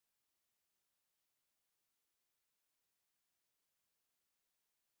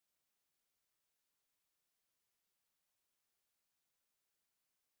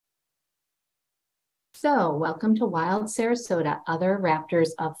So, welcome to Wild Sarasota, Other Raptors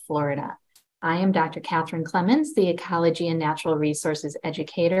of Florida. I am Dr. Catherine Clemens, the Ecology and Natural Resources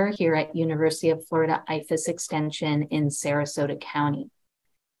Educator here at University of Florida IFAS Extension in Sarasota County.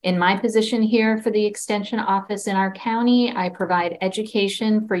 In my position here for the Extension Office in our county, I provide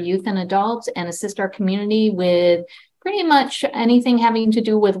education for youth and adults and assist our community with pretty much anything having to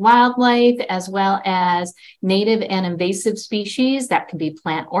do with wildlife, as well as native and invasive species. That can be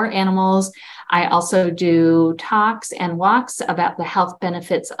plant or animals. I also do talks and walks about the health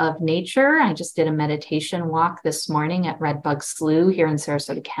benefits of nature. I just did a meditation walk this morning at Redbug Slough here in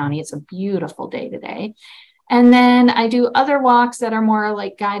Sarasota County. It's a beautiful day today. And then I do other walks that are more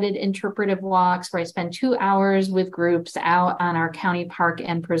like guided interpretive walks where I spend 2 hours with groups out on our county park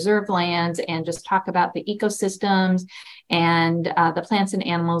and preserve lands and just talk about the ecosystems and the plants and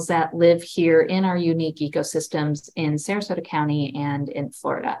animals that live here in our unique ecosystems in Sarasota County and in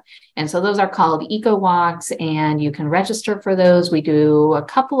Florida. And so those are called eco walks, and you can register for those. We do a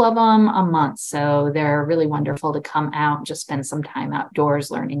couple of them a month. So they're really wonderful to come out and just spend some time outdoors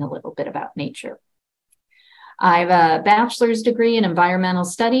learning a little bit about nature. I have a bachelor's degree in environmental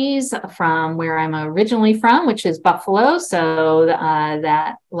studies from where I'm originally from, which is Buffalo. So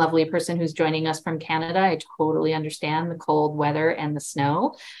that lovely person who's joining us from Canada, I totally understand the cold weather and the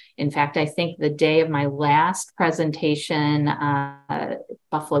snow. In fact, I think the day of my last presentation,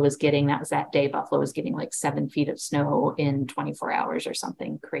 Buffalo was getting like 7 feet of snow in 24 hours or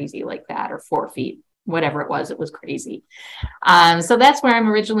something crazy like that, or 4 feet. Whatever it was crazy. So that's where I'm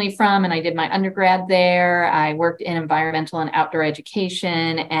originally from, and I did my undergrad there. I worked in environmental and outdoor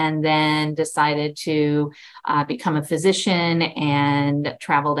education, and then decided to become a physician and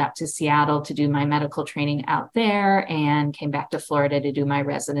traveled out to Seattle to do my medical training out there, and came back to Florida to do my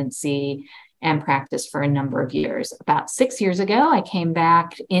residency and practice for a number of years. About 6 years ago, I came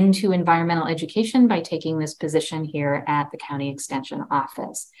back into environmental education by taking this position here at the County Extension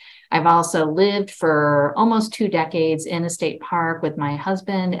Office. I've also lived for almost 2 decades in a state park with my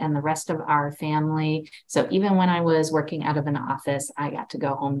husband and the rest of our family. So even when I was working out of an office, I got to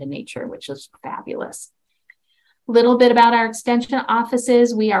go home to nature, which was fabulous. Little bit about our extension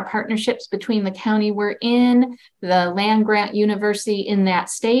offices. We are partnerships between the county we're in, the land grant university in that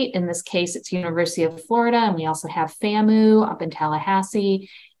state. In this case, it's University of Florida. And we also have FAMU up in Tallahassee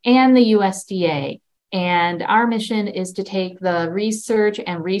and the USDA. And our mission is to take the research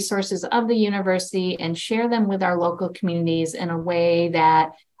and resources of the university and share them with our local communities in a way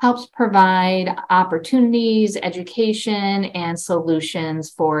that helps provide opportunities, education, and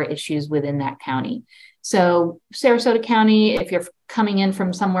solutions for issues within that county. So Sarasota County, if you're coming in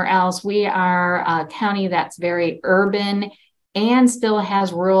from somewhere else, we are a county that's very urban and still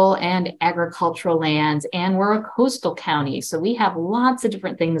has rural and agricultural lands, and we're a coastal county. So we have lots of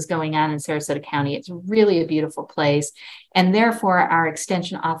different things going on in Sarasota County. It's really a beautiful place. And therefore, our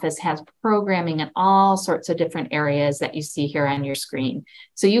extension office has programming in all sorts of different areas that you see here on your screen.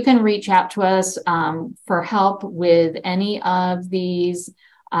 So you can reach out to us for help with any of these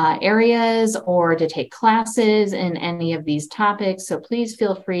areas or to take classes in any of these topics. So please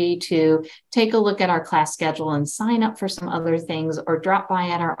feel free to take a look at our class schedule and sign up for some other things, or drop by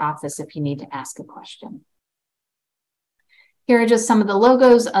at our office if you need to ask a question. Here are just some of the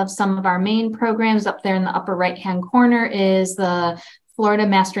logos of some of our main programs. Up there in the upper right-hand corner is the Florida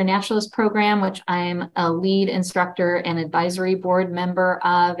Master Naturalist Program, which I'm a lead instructor and advisory board member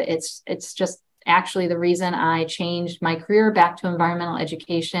of. It's just actually the reason I changed my career back to environmental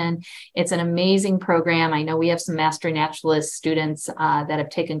education. It's an amazing program. I know we have some Master Naturalist students that have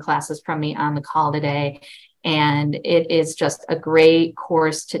taken classes from me on the call today. And it is just a great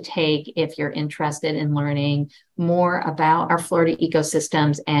course to take if you're interested in learning more about our Florida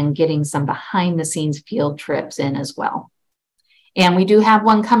ecosystems and getting some behind the scenes field trips in as well. And we do have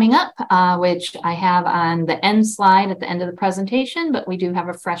one coming up, which I have on the end slide at the end of the presentation, but we do have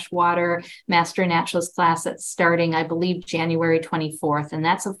a freshwater Master Naturalist class that's starting, I believe, January 24th, and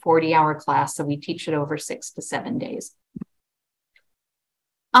that's a 40-hour class, so we teach it over 6 to 7 days.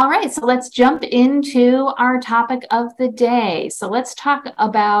 All right, so let's jump into our topic of the day. So let's talk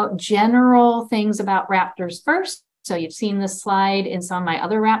about general things about raptors first. So you've seen this slide in some of my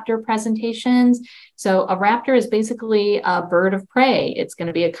other raptor presentations. So a raptor is basically a bird of prey. It's going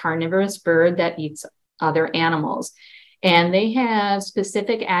to be a carnivorous bird that eats other animals. And they have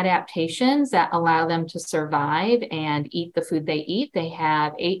specific adaptations that allow them to survive and eat the food they eat. They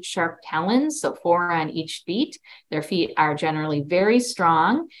have 8 sharp talons, so 4 on each feet. Their feet are generally very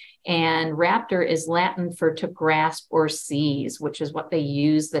strong. And raptor is Latin for to grasp or seize, which is what they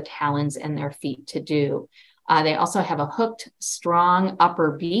use the talons and their feet to do. They also have a hooked, strong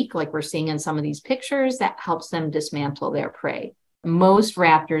upper beak, like we're seeing in some of these pictures, that helps them dismantle their prey. Most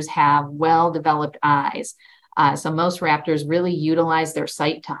raptors have well-developed eyes. So most raptors really utilize their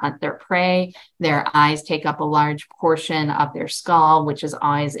sight to hunt their prey. Their eyes take up a large portion of their skull, which is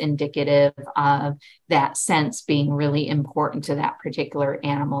always indicative of that sense being really important to that particular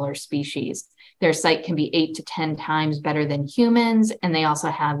animal or species. Their sight can be 8 to 10 times better than humans, and they also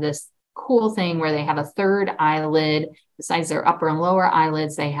have this cool thing where they have a third eyelid. Besides their upper and lower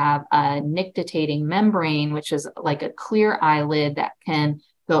eyelids, they have a nictitating membrane, which is like a clear eyelid that can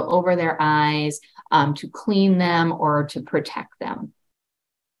go over their eyes to clean them or to protect them.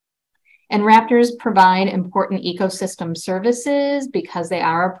 And raptors provide important ecosystem services because they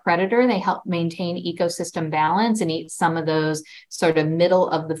are a predator. They help maintain ecosystem balance and eat some of those sort of middle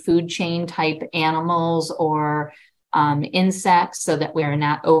of the food chain type animals or insects, so that we are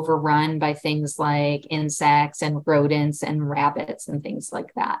not overrun by things like insects and rodents and rabbits and things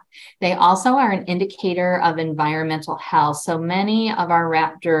like that. They also are an indicator of environmental health. So many of our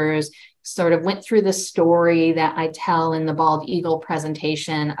raptors sort of went through the story that I tell in the bald eagle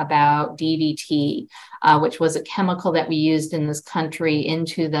presentation about DDT, which was a chemical that we used in this country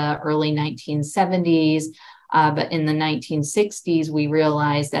into the early 1970s. But in the 1960s, we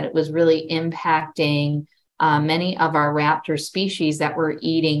realized that it was really impacting many of our raptor species that were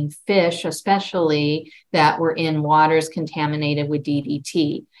eating fish, especially that were in waters contaminated with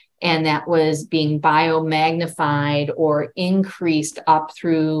DDT. And that was being biomagnified or increased up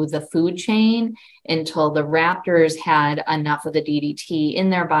through the food chain until the raptors had enough of the DDT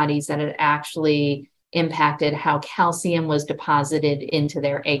in their bodies that it actually impacted how calcium was deposited into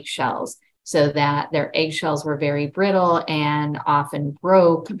their eggshells, so that their eggshells were very brittle and often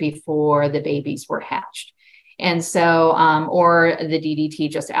broke before the babies were hatched. And so, or the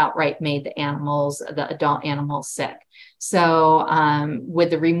DDT just outright made the animals, the adult animals, sick. So with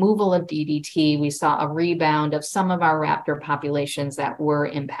the removal of DDT, we saw a rebound of some of our raptor populations that were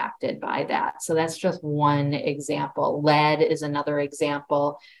impacted by that. So that's just one example. Lead is another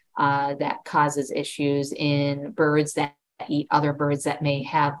example that causes issues in birds that eat other birds that may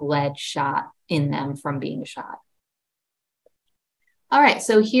have lead shot in them from being shot. All right,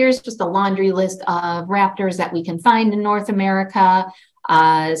 so here's just a laundry list of raptors that we can find in North America.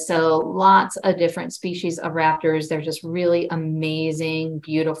 So lots of different species of raptors. They're just really amazing,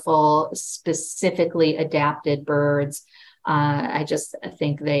 beautiful, specifically adapted birds. I just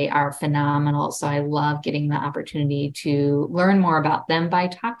think they are phenomenal. So I love getting the opportunity to learn more about them by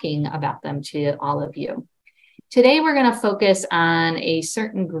talking about them to all of you. Today, we're going to focus on a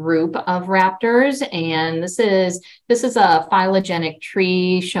certain group of raptors, and this is a phylogenetic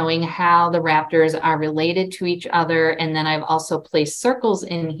tree showing how the raptors are related to each other. And then I've also placed circles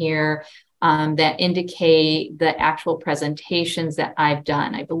in here that indicate the actual presentations that I've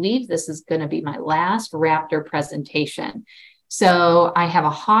done. I believe this is going to be my last raptor presentation. So I have a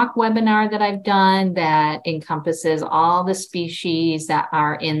hawk webinar that I've done that encompasses all the species that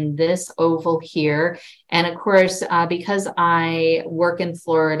are in this oval here. And of course, because I work in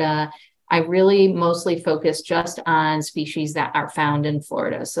Florida, I really mostly focus just on species that are found in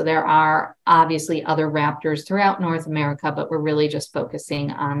Florida. So there are obviously other raptors throughout North America, but we're really just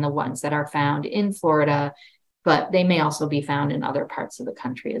focusing on the ones that are found in Florida, but they may also be found in other parts of the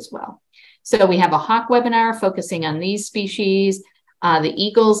country as well. So we have a hawk webinar focusing on these species. The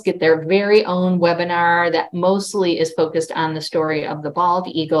eagles get their very own webinar that mostly is focused on the story of the bald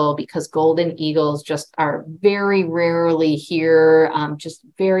eagle, because golden eagles just are very rarely here, just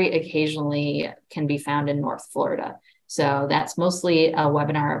very occasionally can be found in North Florida. So that's mostly a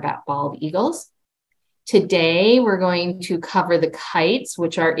webinar about bald eagles. Today, we're going to cover the kites,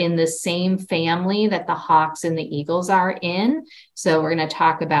 which are in the same family that the hawks and the eagles are in. So we're going to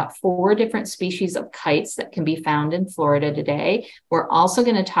talk about 4 different species of kites that can be found in Florida today. We're also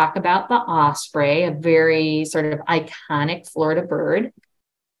going to talk about the osprey, a very sort of iconic Florida bird.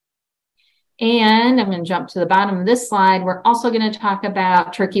 And I'm going to jump to the bottom of this slide. We're also going to talk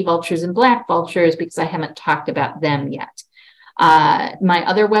about turkey vultures and black vultures because I haven't talked about them yet. My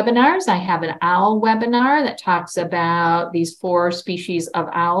other webinars, I have an owl webinar that talks about these 4 species of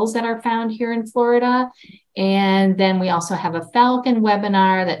owls that are found here in Florida. And then we also have a falcon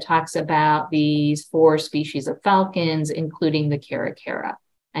webinar that talks about these 4 species of falcons, including the caracara.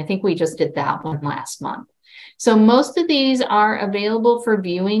 I think we just did that one last month. So most of these are available for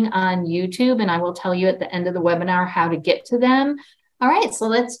viewing on YouTube, and I will tell you at the end of the webinar how to get to them. All right, so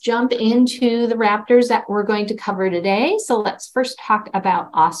let's jump into the raptors that we're going to cover today. So let's first talk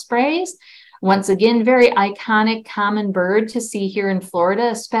about ospreys. Once again, very iconic, common bird to see here in Florida,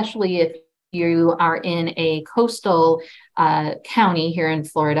 especially if you are in a coastal county here in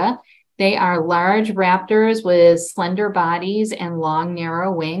Florida. They are large raptors with slender bodies and long,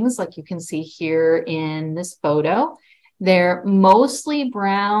 narrow wings, like you can see here in this photo. They're mostly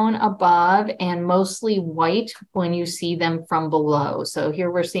brown above and mostly white when you see them from below. So here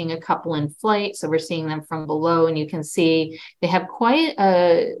we're seeing a couple in flight. So we're seeing them from below, and you can see they have quite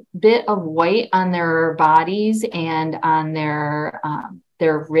a bit of white on their bodies and on their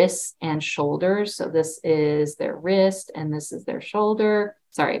wrists and shoulders. So this is their wrist and this is their shoulder.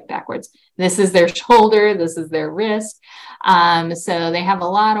 Sorry, backwards. This is their shoulder, this is their wrist. So they have a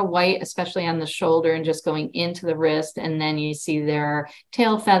lot of white, especially on the shoulder and just going into the wrist. And then you see their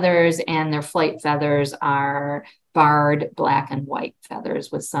tail feathers, and their flight feathers are barred black and white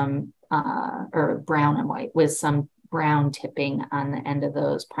feathers with some, or brown and white with some brown tipping on the end of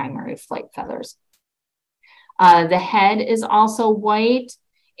those primary flight feathers. The head is also white.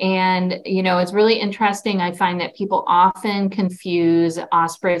 And, you know, it's really interesting. I find that people often confuse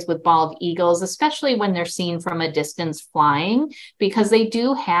ospreys with bald eagles, especially when they're seen from a distance flying, because they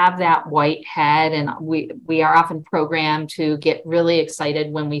do have that white head. And we are often programmed to get really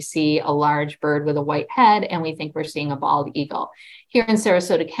excited when we see a large bird with a white head and we think we're seeing a bald eagle. Here in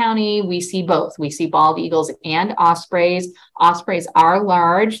Sarasota County, we see both. We see bald eagles and ospreys. Ospreys are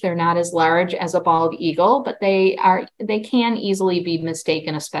large. They're not as large as a bald eagle, but they can easily be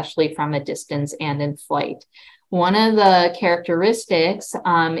mistaken, especially from a distance and in flight. One of the characteristics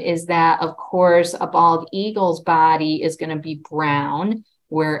is that, of course, a bald eagle's body is going to be brown,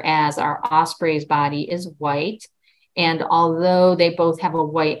 whereas our osprey's body is white. And although they both have a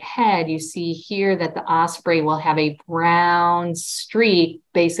white head, you see here that the osprey will have a brown streak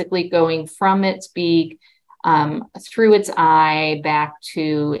basically going from its beak through its eye back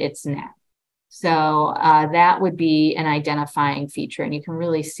to its neck. So that would be an identifying feature, and you can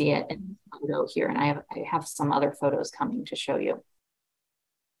really see it in the photo here. And I have some other photos coming to show you.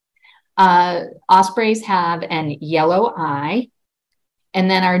 Ospreys have an yellow eye. And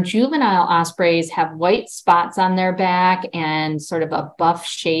then our juvenile ospreys have white spots on their back and sort of a buff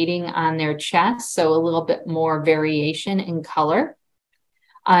shading on their chest, so a little bit more variation in color.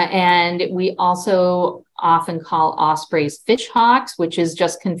 And we also often call ospreys fish hawks, which is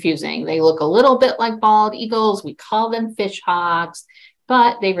just confusing. They look a little bit like bald eagles. We call them fish hawks,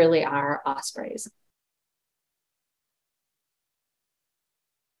 but they really are ospreys.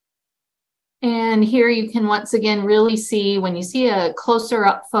 And here you can once again really see, when you see a closer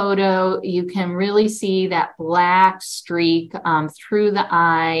up photo, you can really see that black streak through the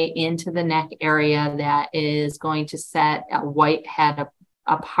eye into the neck area that is going to set a white head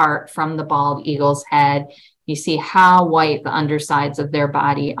apart from the bald eagle's head. You see how white the undersides of their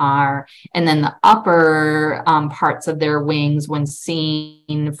body are. And then the upper parts of their wings, when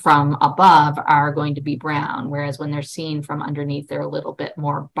seen from above, are going to be brown, whereas when they're seen from underneath, they're a little bit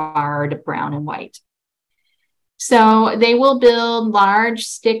more barred brown and white. So they will build large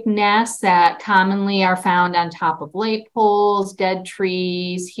stick nests that commonly are found on top of light poles, dead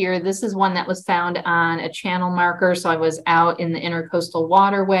trees. Here, this is one that was found on a channel marker. So I was out in the intercoastal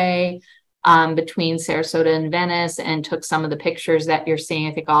waterway between Sarasota and Venice and took some of the pictures that you're seeing.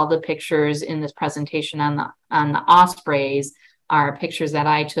 I think all the pictures in this presentation on the ospreys are pictures that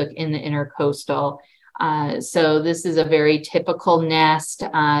I took in the intercoastal. So this is a very typical nest.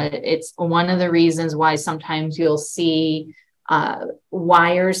 It's one of the reasons why sometimes you'll see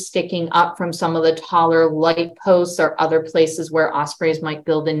wires sticking up from some of the taller light posts or other places where ospreys might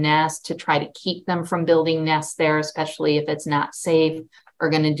build a nest, to try to keep them from building nests there, especially if it's not safe or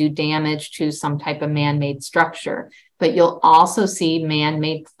going to do damage to some type of man-made structure. But you'll also see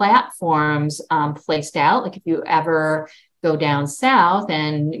man-made platforms placed out. Like if you ever go down south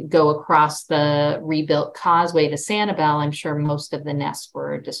and go across the rebuilt causeway to Sanibel, I'm sure most of the nests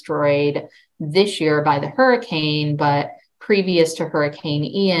were destroyed this year by the hurricane, but previous to Hurricane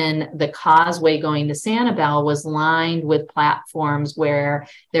Ian, the causeway going to Sanibel was lined with platforms where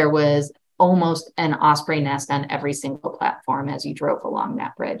there was almost an osprey nest on every single platform as you drove along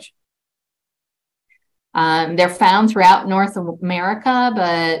that bridge. They're found throughout North America,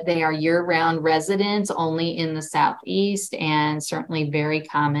 but they are year-round residents only in the Southeast, and certainly very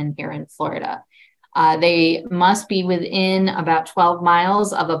common here in Florida. They must be within about 12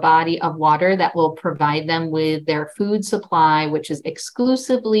 miles of a body of water that will provide them with their food supply, which is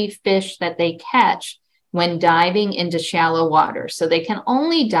exclusively fish that they catch when diving into shallow water. So they can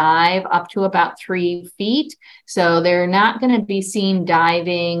only dive up to about 3 feet. So they're not going to be seen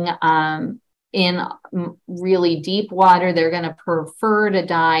diving in really deep water. They're going to prefer to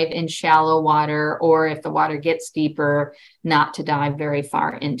dive in shallow water, or if the water gets deeper, not to dive very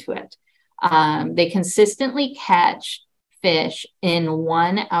far into it. They consistently catch fish in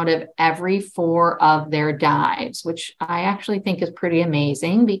 1 out of every 4 of their dives, which I actually think is pretty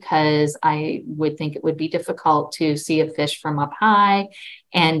amazing, because I would think it would be difficult to see a fish from up high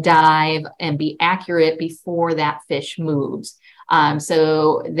and dive and be accurate before that fish moves.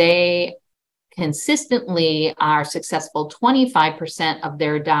 So they consistently are successful 25% of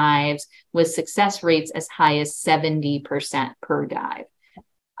their dives, with success rates as high as 70% per dive.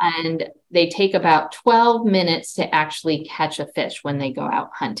 And they take about 12 minutes to actually catch a fish when they go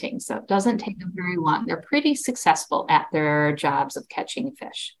out hunting. So it doesn't take them very long. They're pretty successful at their jobs of catching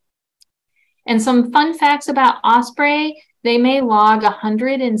fish. And some fun facts about osprey: they may log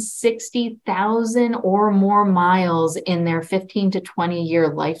 160,000 or more miles in their 15 to 20 year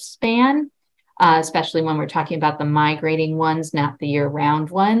lifespan, especially when we're talking about the migrating ones, not the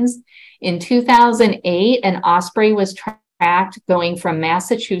year-round ones. In 2008, an osprey was tracked going from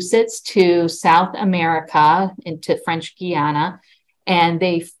Massachusetts to South America into French Guiana, and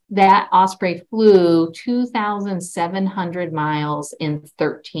that osprey flew 2,700 miles in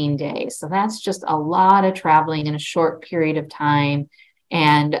 13 days. So that's just a lot of traveling in a short period of time.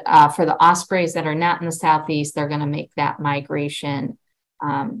 And for the ospreys that are not in the Southeast, they're going to make that migration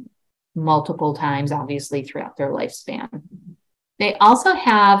multiple times, obviously, throughout their lifespan. They also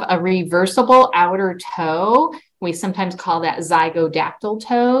have a reversible outer toe. We sometimes call that zygodactyl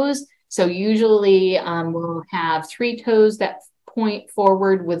toes. So usually we'll have 3 toes that point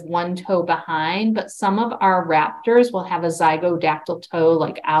forward with 1 toe behind, but some of our raptors will have a zygodactyl toe,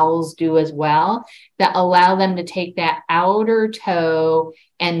 like owls do as well, that allow them to take that outer toe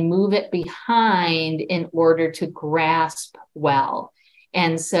and move it behind in order to grasp well.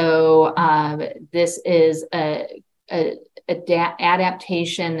 And so this is a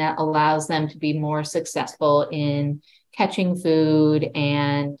adaptation that allows them to be more successful in catching food.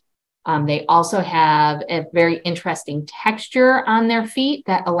 And they also have a very interesting texture on their feet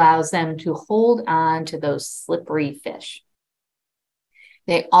that allows them to hold on to those slippery fish.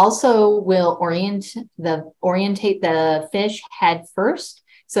 They also will orientate the fish head first,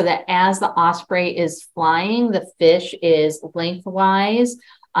 so that as the osprey is flying, the fish is lengthwise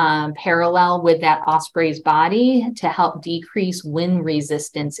parallel with that osprey's body to help decrease wind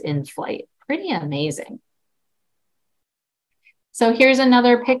resistance in flight. Pretty amazing. So here's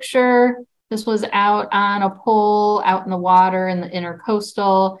another picture. This was out on a pole, out in the water in the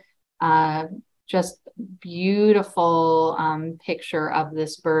intercoastal. Just beautiful picture of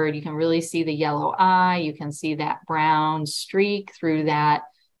this bird. You can really see the yellow eye. You can see that brown streak through that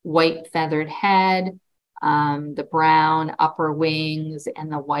white feathered head, the brown upper wings,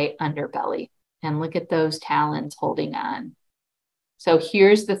 and the white underbelly. And look at those talons holding on. So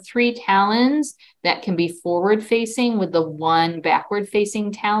here's the 3 talons that can be forward facing with the 1 backward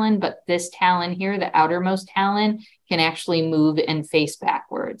facing talon, but this talon here, the outermost talon, can actually move and face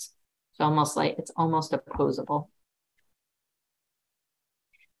backwards. It's almost opposable.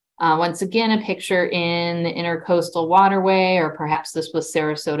 Once again, a picture in the intercoastal waterway, or perhaps this was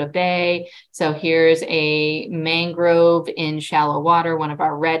Sarasota Bay. So here's a mangrove in shallow water, one of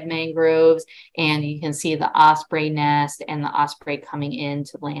our red mangroves, and you can see the osprey nest and the osprey coming in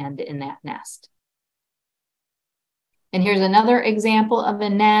to land in that nest. And here's another example of a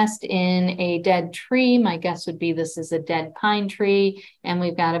nest in a dead tree. My guess would be this is a dead pine tree, and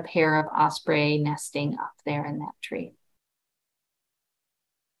we've got a pair of osprey nesting up there in that tree.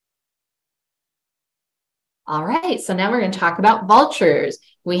 All right, so now we're going to talk about vultures.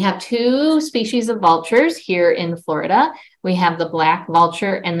 We have 2 species of vultures here in Florida. We have the black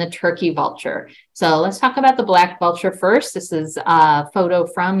vulture and the turkey vulture. So let's talk about the black vulture first. This is a photo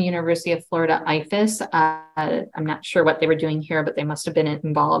from University of Florida IFAS. I'm not sure what they were doing here, but they must have been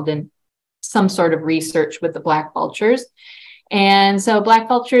involved in some sort of research with the black vultures. And so black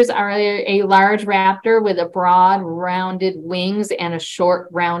vultures are a large raptor with a broad, rounded wings and a short,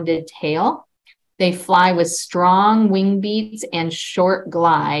 rounded tail. They fly with strong wing beats and short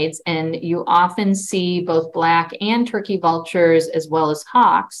glides, and you often see both black and turkey vultures, as well as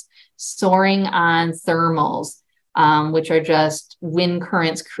hawks, soaring on thermals, which are just wind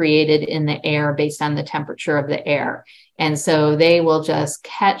currents created in the air based on the temperature of the air. And so they will just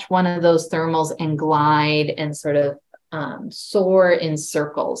catch one of those thermals and glide and sort of soar in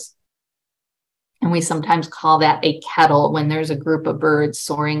circles. And we sometimes call that a kettle when there's a group of birds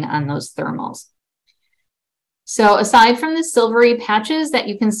soaring on those thermals. So aside from the silvery patches that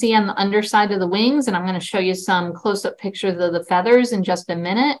you can see on the underside of the wings, and I'm going to show you some close-up pictures of the feathers in just a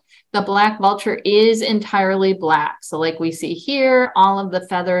minute, the black vulture is entirely black. So like we see here, all of the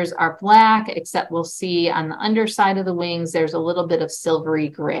feathers are black, except we'll see on the underside of the wings, there's a little bit of silvery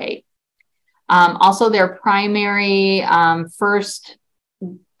gray. Also, their primary first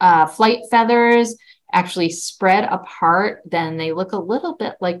flight feathers actually spread apart, then they look a little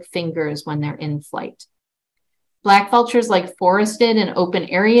bit like fingers when they're in flight. Black vultures like forested and open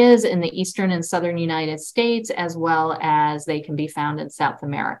areas in the eastern and southern United States, as well as they can be found in South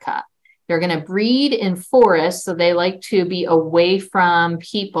America. They're going to breed in forests, so they like to be away from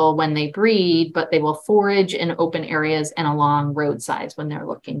people when they breed, but they will forage in open areas and along roadsides when they're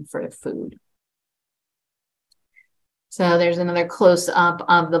looking for food. So there's another close-up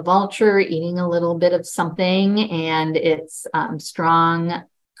of the vulture eating a little bit of something, and its strong,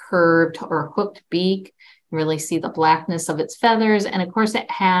 curved or hooked beak. You really see the blackness of its feathers. And of course,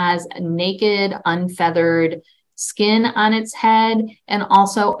 it has naked, unfeathered skin on its head and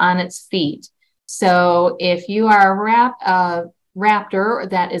also on its feet. So if you are a raptor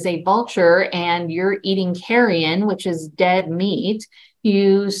that is a vulture and you're eating carrion, which is dead meat,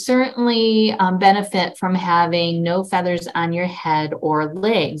 you certainly benefit from having no feathers on your head or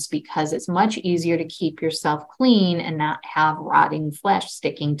legs, because it's much easier to keep yourself clean and not have rotting flesh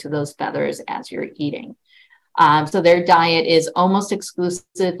sticking to those feathers as you're eating. So their diet is almost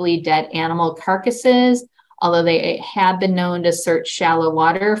exclusively dead animal carcasses, although they have been known to search shallow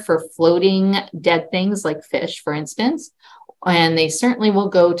water for floating dead things like fish, for instance, and they certainly will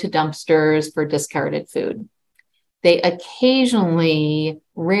go to dumpsters for discarded food. They occasionally,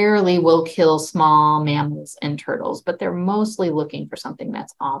 rarely will kill small mammals and turtles, but they're mostly looking for something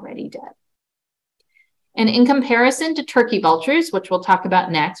that's already dead. And in comparison to turkey vultures, which we'll talk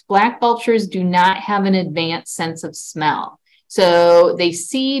about next, black vultures do not have an advanced sense of smell. So they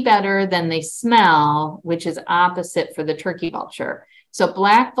see better than they smell, which is opposite for the turkey vulture. So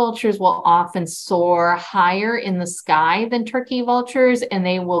black vultures will often soar higher in the sky than turkey vultures, and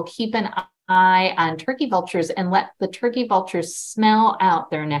they will keep an eye on turkey vultures and let the turkey vultures smell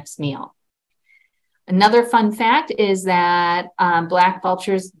out their next meal. Another fun fact is that black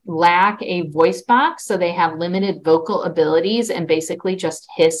vultures lack a voice box, so they have limited vocal abilities and basically just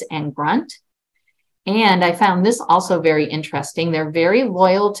hiss and grunt. And I found this also very interesting. They're very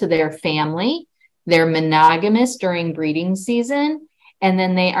loyal to their family. They're monogamous during breeding season. And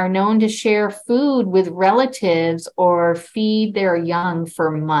then they are known to share food with relatives or feed their young for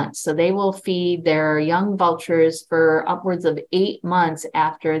months. So they will feed their young vultures for upwards of 8 months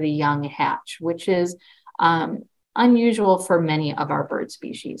after the young hatch, which is unusual for many of our bird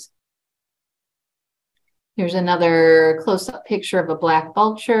species. Here's another close-up picture of a black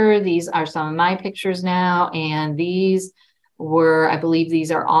vulture. These are some of my pictures now, and these were, I believe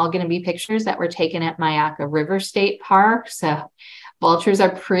these are all going to be pictures that were taken at Myakka River State Park. So vultures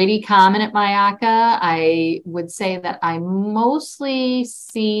are pretty common at Myakka. I would say that I mostly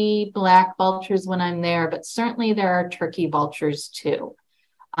see black vultures when I'm there, but certainly there are turkey vultures too.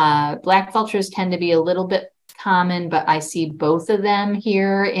 Black vultures tend to be a little bit common, but I see both of them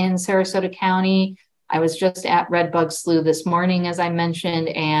here in Sarasota County. I was just at Redbug Slough this morning, as I mentioned,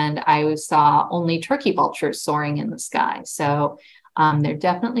 and I saw only turkey vultures soaring in the sky. So they're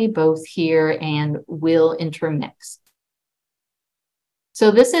definitely both here and will intermix. So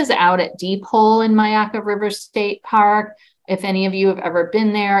this is out at Deep Hole in Myakka River State Park. If any of you have ever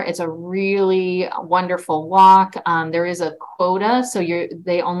been there, it's a really wonderful walk. There is a quota, so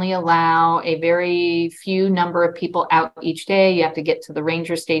they only allow a very few number of people out each day. You have to get to the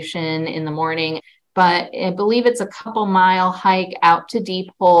ranger station in the morning. But I believe it's a couple-mile hike out to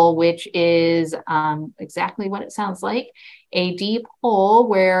Deep Hole, which is exactly what it sounds like, a deep hole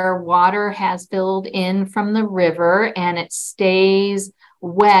where water has filled in from the river and it stays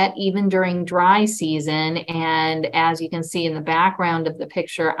wet even during dry season. And as you can see in the background of the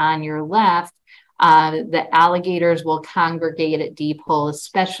picture on your left, the alligators will congregate at Deep Hole,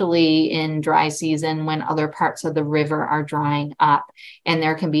 especially in dry season when other parts of the river are drying up. And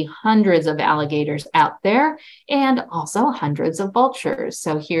there can be hundreds of alligators out there and also hundreds of vultures.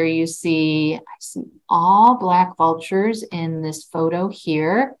 So here I see all black vultures in this photo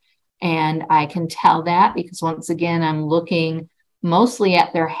here. And I can tell that because once again, I'm looking mostly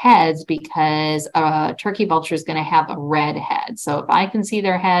at their heads because a turkey vulture is going to have a red head. So if I can see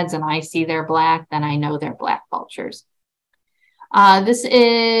their heads and I see they're black, then I know they're black vultures. This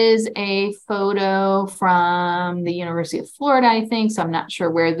is a photo from the University of Florida, I think. So I'm not sure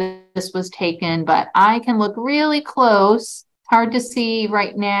where this was taken, but I can look really close. Hard to see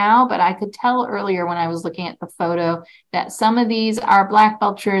right now, but I could tell earlier when I was looking at the photo that some of these are black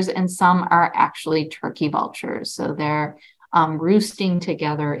vultures and some are actually turkey vultures. So they're roosting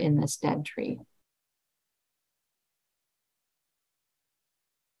together in this dead tree.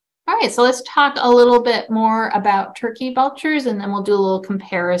 All right, so let's talk a little bit more about turkey vultures, and then we'll do a little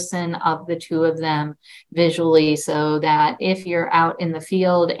comparison of the two of them visually, so that if you're out in the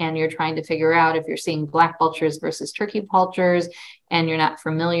field and you're trying to figure out if you're seeing black vultures versus turkey vultures and you're not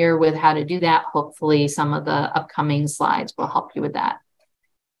familiar with how to do that, hopefully some of the upcoming slides will help you with that.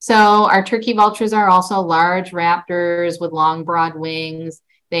 So our turkey vultures are also large raptors with long, broad wings.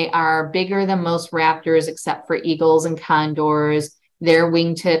 They are bigger than most raptors except for eagles and condors. Their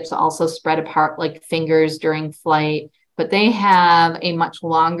wingtips also spread apart like fingers during flight, but they have a much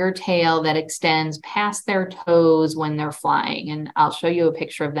longer tail that extends past their toes when they're flying. And I'll show you a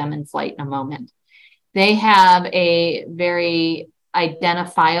picture of them in flight in a moment. They have a very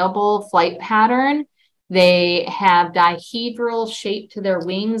identifiable flight pattern. They have dihedral shape to their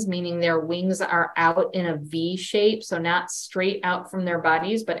wings, meaning their wings are out in a V shape, so not straight out from their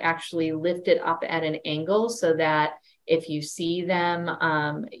bodies, but actually lifted up at an angle so that if you see them,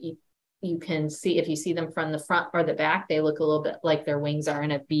 you can see, if you see them from the front or the back, they look a little bit like their wings are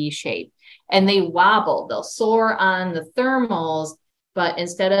in a V shape. And they wobble, they'll soar on the thermals, but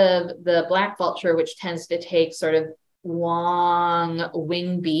instead of the black vulture, which tends to take sort of long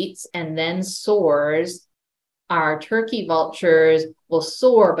wing beats and then soars, our turkey vultures will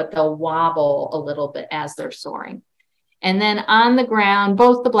soar, but they'll wobble a little bit as they're soaring. And then on the ground,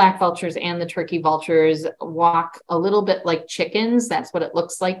 both the black vultures and the turkey vultures walk a little bit like chickens. That's what it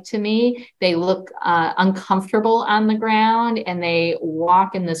looks like to me. They look uncomfortable on the ground, and they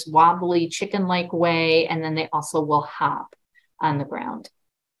walk in this wobbly chicken-like way, and then they also will hop on the ground.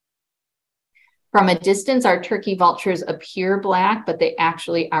 From a distance, our turkey vultures appear black, but they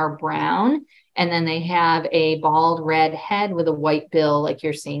actually are brown. And then they have a bald red head with a white bill like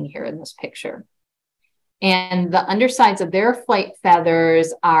you're seeing here in this picture. And the undersides of their flight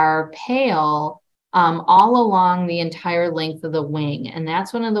feathers are pale all along the entire length of the wing. And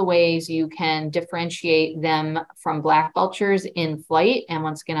that's one of the ways you can differentiate them from black vultures in flight. And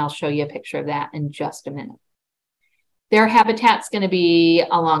once again, I'll show you a picture of that in just a minute. Their habitat's going to be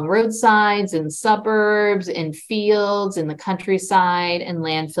along roadsides, in suburbs, in fields, in the countryside, and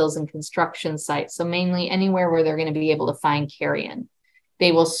landfills and construction sites. So mainly anywhere where they're going to be able to find carrion.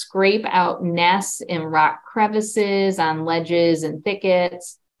 They will scrape out nests in rock crevices, on ledges and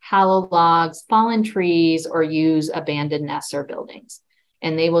thickets, hollow logs, fallen trees, or use abandoned nests or buildings.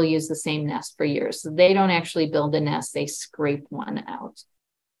 And they will use the same nest for years. So they don't actually build a nest, they scrape one out.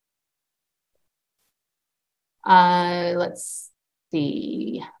 Let's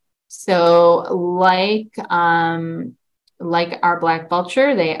see. So like our black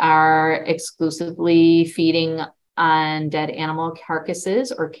vulture, they are exclusively feeding on dead animal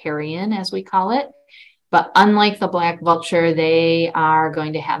carcasses, or carrion as we call it. But unlike the black vulture, they are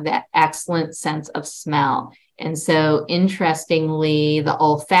going to have that excellent sense of smell. And so interestingly, the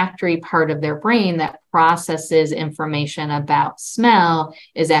olfactory part of their brain that processes information about smell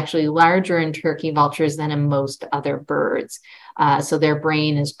is actually larger in turkey vultures than in most other birds. So their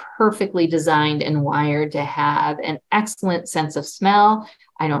brain is perfectly designed and wired to have an excellent sense of smell.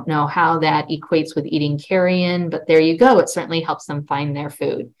 I don't know how that equates with eating carrion, but there you go. It certainly helps them find their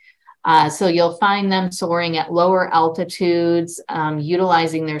food. So you'll find them soaring at lower altitudes,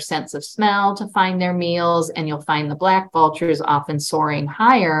 utilizing their sense of smell to find their meals, and you'll find the black vultures often soaring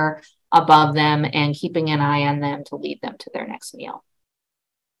higher above them and keeping an eye on them to lead them to their next meal.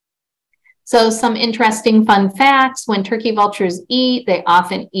 So some interesting fun facts: when turkey vultures eat, they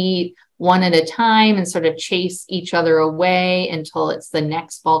often eat one at a time and sort of chase each other away until it's the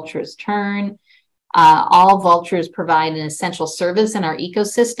next vulture's turn. All vultures provide an essential service in our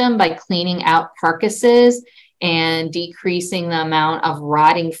ecosystem by cleaning out carcasses and decreasing the amount of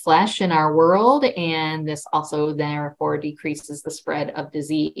rotting flesh in our world. And this also therefore decreases the spread of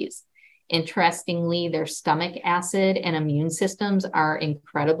disease. Interestingly, their stomach acid and immune systems are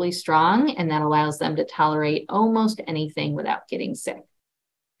incredibly strong, and that allows them to tolerate almost anything without getting sick.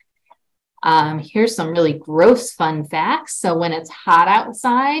 Here's some really gross fun facts. So when it's hot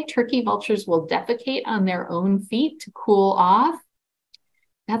outside, turkey vultures will defecate on their own feet to cool off.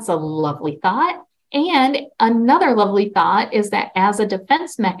 That's a lovely thought. And another lovely thought is that as a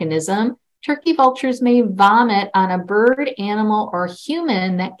defense mechanism, turkey vultures may vomit on a bird, animal, or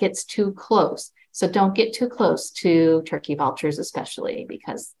human that gets too close. So don't get too close to turkey vultures, especially,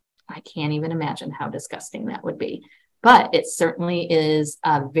 because I can't even imagine how disgusting that would be. But it certainly is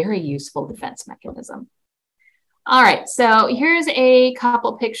a very useful defense mechanism. All right, so here's a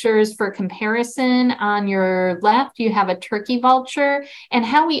couple pictures for comparison. On your left, you have a turkey vulture, and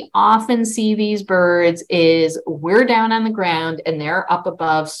how we often see these birds is we're down on the ground and they're up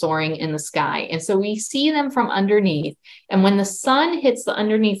above soaring in the sky. And so we see them from underneath, and when the sun hits the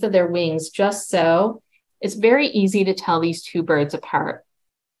underneath of their wings just so, it's very easy to tell these two birds apart.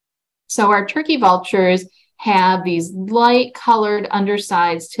 So our turkey vultures have these light colored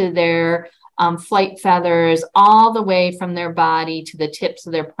undersides to their flight feathers all the way from their body to the tips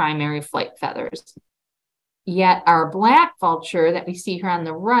of their primary flight feathers. Yet our black vulture that we see here on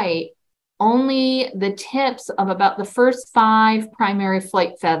the right, only the tips of about the first 5 primary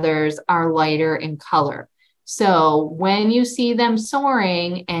flight feathers are lighter in color. So when you see them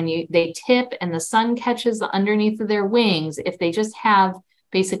soaring and they tip and the sun catches the underneath of their wings, if they just have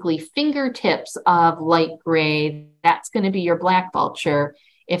basically fingertips of light gray, that's going to be your black vulture.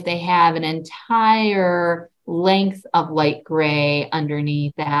 If they have an entire length of light gray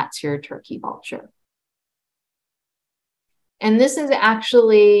underneath, that's your turkey vulture. And this is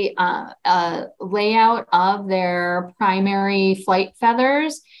actually a layout of their primary flight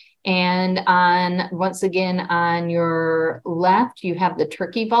feathers. And once again, on your left, you have the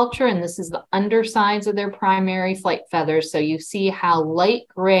turkey vulture, and this is the undersides of their primary flight feathers. So you see how light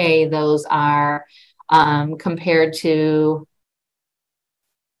gray those are compared to,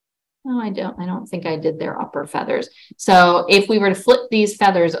 oh, I don't think I did their upper feathers. So if we were to flip these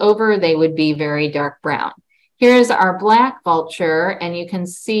feathers over, they would be very dark brown. Here's our black vulture, and you can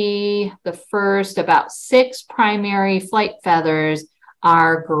see the first about 6 primary flight feathers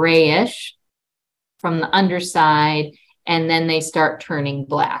are grayish from the underside, and then they start turning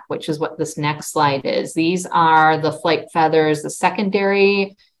black, which is what this next slide is. These are the flight feathers, these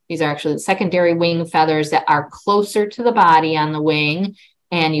are actually the secondary wing feathers that are closer to the body on the wing.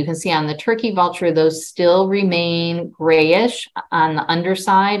 And you can see on the turkey vulture, those still remain grayish on the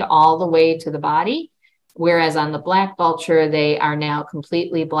underside all the way to the body. Whereas on the black vulture, they are now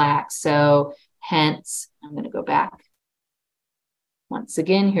completely black. So hence, I'm going to go back. Once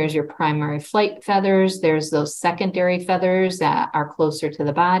again, here's your primary flight feathers. There's those secondary feathers that are closer to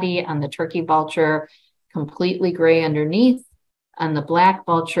the body. On the turkey vulture, completely gray underneath. On the black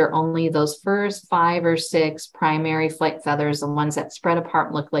vulture, only those first 5 or 6 primary flight feathers, the ones that spread apart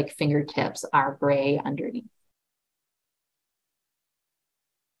and look like fingertips, are gray underneath.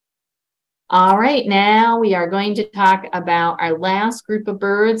 All right, now we are going to talk about our last group of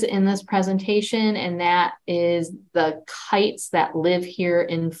birds in this presentation, and that is the kites that live here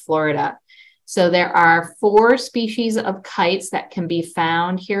in Florida. So there are 4 species of kites that can be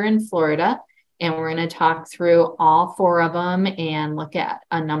found here in Florida, and we're going to talk through all 4 of them and look at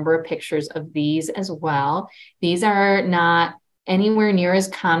a number of pictures of these as well. These are not anywhere near as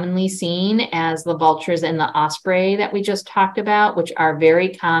commonly seen as the vultures and the osprey that we just talked about, which are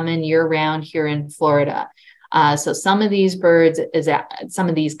very common year-round here in Florida. So some of these birds, some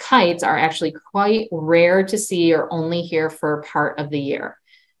of these kites are actually quite rare to see or only here for part of the year.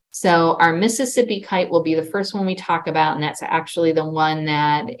 So our Mississippi kite will be the first one we talk about, and that's actually the one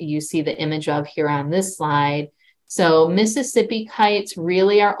that you see the image of here on this slide. So Mississippi kites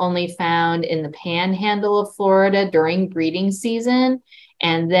really are only found in the panhandle of Florida during breeding season.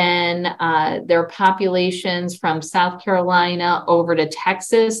 And then their populations from South Carolina over to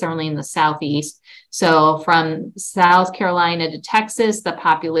Texas, they're only in the southeast. So from South Carolina to Texas, the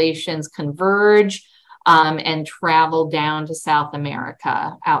populations converge and travel down to South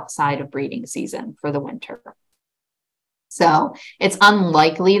America outside of breeding season for the winter. So it's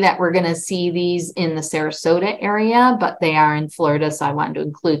unlikely that we're going to see these in the Sarasota area, but they are in Florida, so I wanted to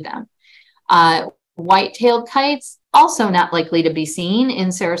include them. White-tailed kites, also not likely to be seen in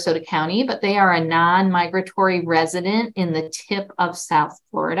Sarasota County, but they are a non-migratory resident in the tip of South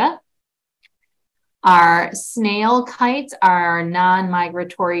Florida. Our snail kites are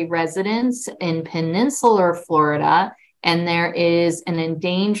non-migratory residents in peninsular Florida, and there is an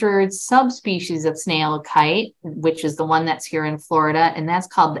endangered subspecies of snail kite, which is the one that's here in Florida, and that's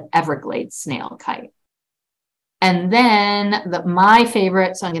called the Everglades snail kite. And then my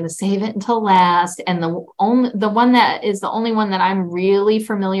favorite, so I'm going to save it until last, and the one that is the only one that I'm really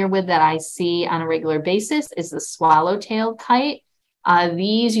familiar with that I see on a regular basis is the swallowtail kite.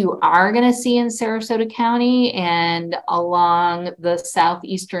 These you are going to see in Sarasota County and along the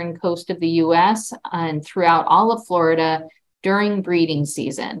southeastern coast of the U.S. and throughout all of Florida during breeding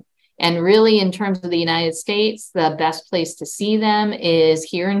season. And really, in terms of the United States, the best place to see them is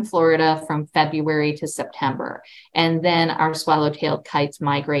here in Florida from February to September. And then our swallowtail kites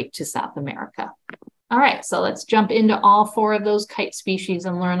migrate to South America. All right, so let's jump into all 4 of those kite species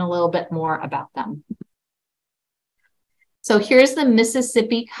and learn a little bit more about them. So here's the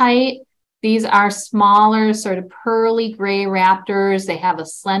Mississippi kite. These are smaller, sort of pearly gray raptors. They have a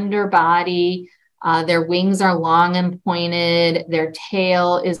slender body. Their wings are long and pointed. Their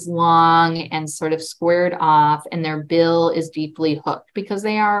tail is long and sort of squared off, and their bill is deeply hooked because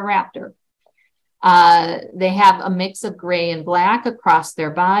they are a raptor. They have a mix of gray and black across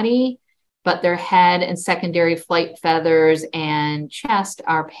their body, but their head and secondary flight feathers and chest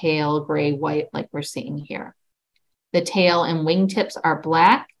are pale gray-white like we're seeing here. The tail and wingtips are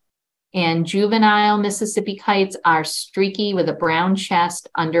black, and juvenile Mississippi kites are streaky with a brown chest,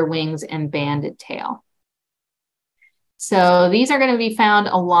 underwings, and banded tail. So these are going to be found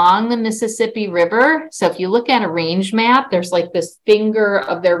along the Mississippi River. So if you look at a range map, there's like this finger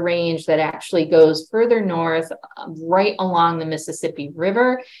of their range that actually goes further north, right along the Mississippi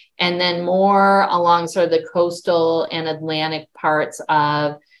River, and then more along sort of the coastal and Atlantic parts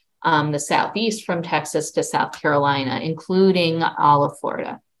of the Southeast from Texas to South Carolina, including all of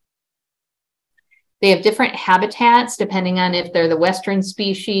Florida. They have different habitats depending on if they're the Western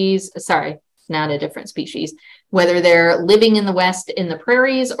species, sorry, not a different species, whether they're living in the West in the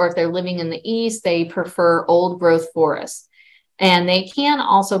prairies or if they're living in the East, they prefer old growth forests. And they can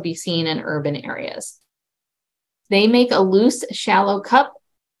also be seen in urban areas. They make a loose, shallow cup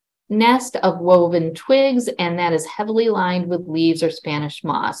nest of woven twigs, and that is heavily lined with leaves or Spanish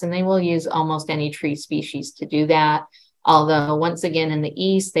moss. And they will use almost any tree species to do that. Although once again, in the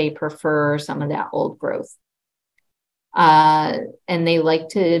East, they prefer some of that old growth. And they like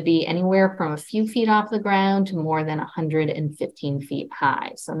to be anywhere from a few feet off the ground to more than 115 feet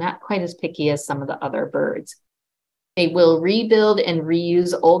high. So not quite as picky as some of the other birds. They will rebuild and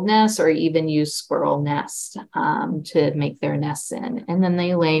reuse old nests or even use squirrel nests to make their nests in. And then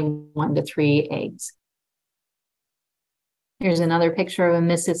they lay 1 to 3 eggs. Here's another picture of a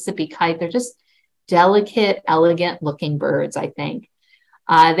Mississippi kite. They're just delicate, elegant looking birds, I think.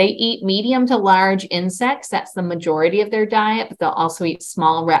 They eat medium to large insects. That's the majority of their diet, but they'll also eat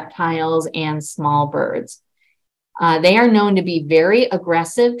small reptiles and small birds. They are known to be very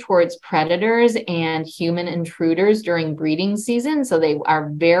aggressive towards predators and human intruders during breeding season. So they are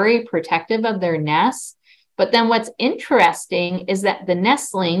very protective of their nests. But then what's interesting is that the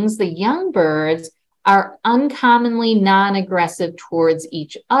nestlings, the young birds, are uncommonly non-aggressive towards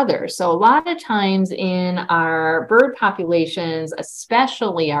each other. So a lot of times in our bird populations,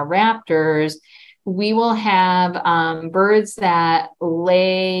 especially our raptors, we will have birds that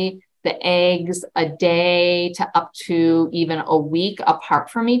lay the eggs a day to up to even a week apart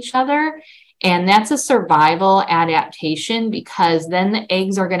from each other. And that's a survival adaptation because then the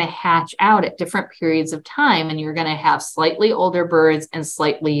eggs are going to hatch out at different periods of time, and you're going to have slightly older birds and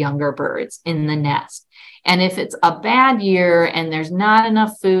slightly younger birds in the nest. And if it's a bad year and there's not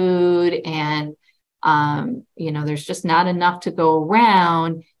enough food and, there's just not enough to go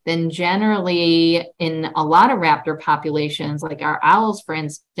around, then generally in a lot of raptor populations, like our owls, for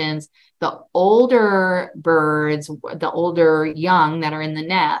instance, the older birds, the older young that are in the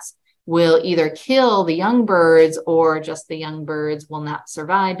nest, will either kill the young birds or just the young birds will not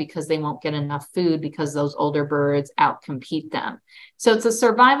survive because they won't get enough food because those older birds outcompete them. So it's a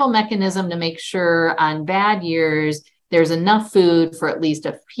survival mechanism to make sure on bad years, there's enough food for at least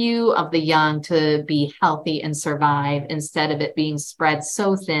a few of the young to be healthy and survive instead of it being spread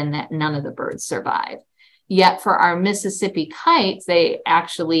so thin that none of the birds survive. Yet for our Mississippi kites, they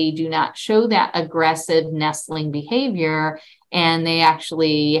actually do not show that aggressive nestling behavior, and they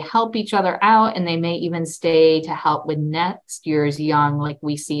actually help each other out, and they may even stay to help with next year's young like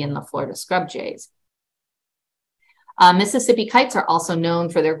we see in the Florida scrub jays. Mississippi kites are also known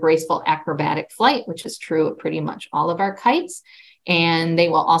for their graceful acrobatic flight, which is true of pretty much all of our kites. And they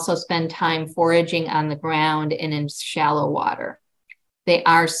will also spend time foraging on the ground and in shallow water. They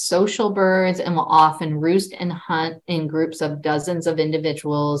are social birds and will often roost and hunt in groups of dozens of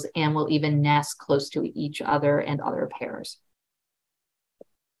individuals and will even nest close to each other and other pairs.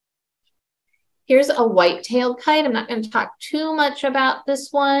 Here's a white-tailed kite. I'm not going to talk too much about this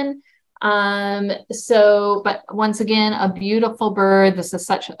one. But once again, a beautiful bird. This is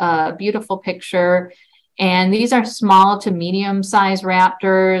such a beautiful picture. And these are small to medium-sized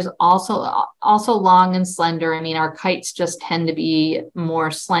raptors, also long and slender. I mean, our kites just tend to be more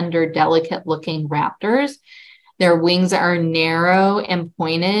slender, delicate-looking raptors. Their wings are narrow and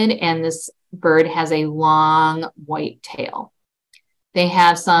pointed, and this bird has a long white tail. They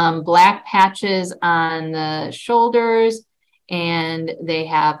have some black patches on the shoulders, and they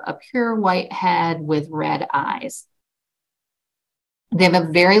have a pure white head with red eyes. They have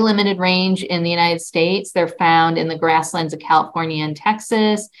a very limited range in the United States. They're found in the grasslands of California and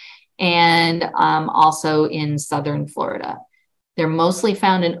Texas, and also in southern Florida. They're mostly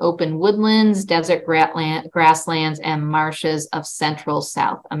found in open woodlands, desert grasslands, and marshes of Central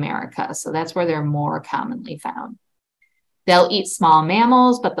South America. So that's where they're more commonly found. They'll eat small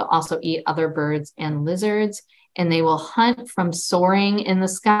mammals, but they'll also eat other birds and lizards. And they will hunt from soaring in the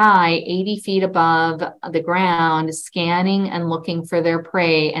sky 80 feet above the ground, scanning and looking for their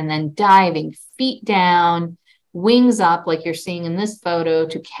prey, and then diving feet down, wings up, like you're seeing in this photo,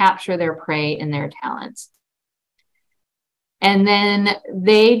 to capture their prey in their talons. And then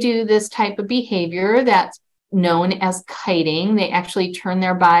they do this type of behavior that's known as kiting. They actually turn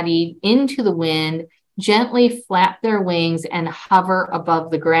their body into the wind, gently flap their wings, and hover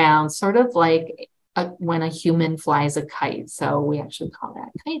above the ground, sort of like when a human flies a kite. So we actually call that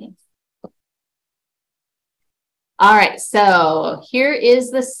kiting. All right, so here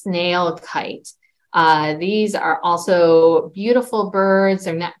is the snail kite. These are also beautiful birds.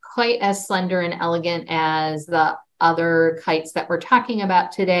 They're not quite as slender and elegant as the other kites that we're talking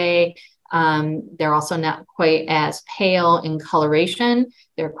about today. They're also not quite as pale in coloration.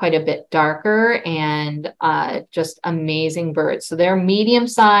 They're quite a bit darker and just amazing birds. So they're medium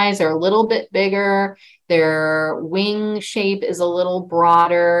size, they're a little bit bigger. Their wing shape is a little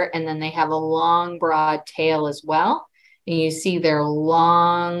broader, and then they have a long, broad tail as well. And you see their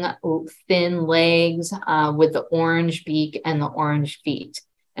long, thin legs with the orange beak and the orange feet.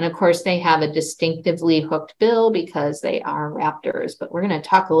 And of course, they have a distinctively hooked bill because they are raptors, but we're going to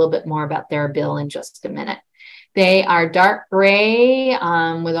talk a little bit more about their bill in just a minute. They are dark gray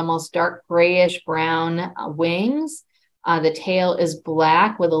with almost dark grayish brown wings. The tail is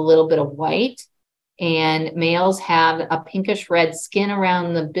black with a little bit of white, and males have a pinkish red skin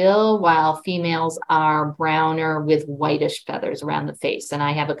around the bill, while females are browner with whitish feathers around the face. And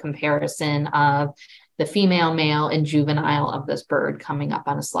I have a comparison of the female, male, and juvenile of this bird coming up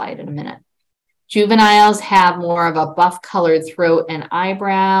on a slide in a minute. Juveniles have more of a buff colored throat and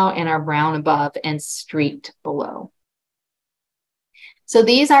eyebrow and are brown above and streaked below. So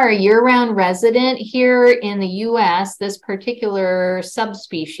these are a year-round resident here in the US. This particular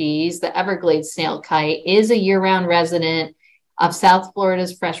subspecies, the Everglades snail kite, is a year-round resident of South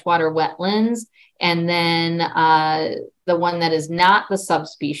Florida's freshwater wetlands. And then the one that is not the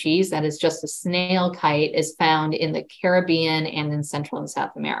subspecies, that is just a snail kite, is found in the Caribbean and in Central and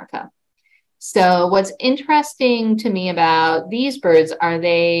South America. So what's interesting to me about these birds are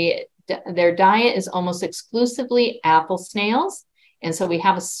their diet is almost exclusively apple snails. And so we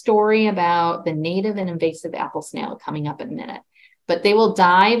have a story about the native and invasive apple snail coming up in a minute. But they will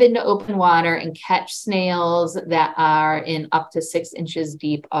dive into open water and catch snails that are in up to 6 inches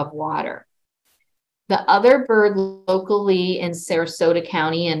deep of water. The other bird locally in Sarasota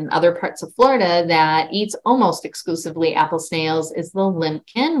County and other parts of Florida that eats almost exclusively apple snails is the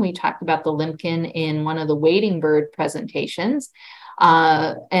limpkin. We talked about the limpkin in one of the wading bird presentations.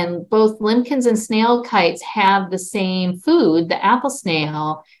 And both limpkins and snail kites have the same food, the apple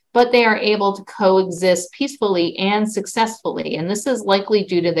snail, but they are able to coexist peacefully and successfully. And this is likely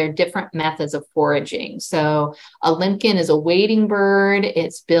due to their different methods of foraging. So a limpkin is a wading bird.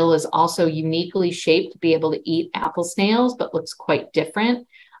 Its bill is also uniquely shaped to be able to eat apple snails, but looks quite different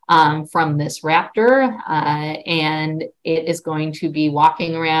from this raptor. And it is going to be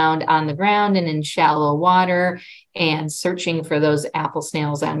walking around on the ground and in shallow water and searching for those apple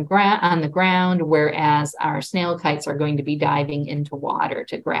snails on the ground, whereas our snail kites are going to be diving into water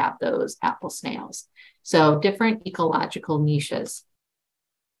to grab those apple snails. So different ecological niches.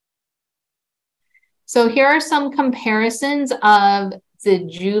 So here are some comparisons of the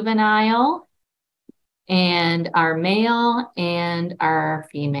juvenile and our male and our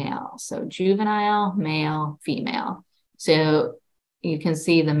female. So juvenile, male, female. So you can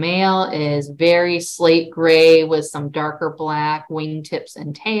see the male is very slate gray with some darker black wingtips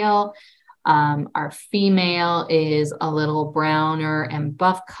and tail. Our female is a little browner and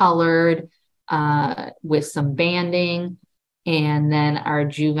buff colored with some banding. And then our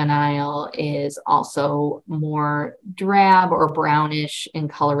juvenile is also more drab or brownish in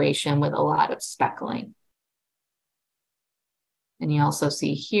coloration with a lot of speckling. And you also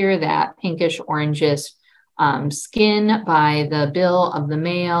see here that pinkish orangish skin by the bill of the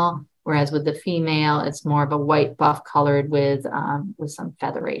male, whereas with the female, it's more of a white buff colored with some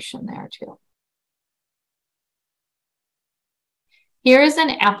featheration there too. Here is an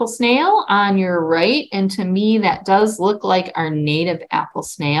apple snail on your right, and to me that does look like our native apple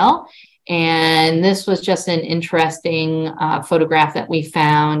snail. And this was just an interesting photograph that we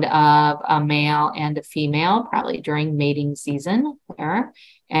found of a male and a female, probably during mating season there.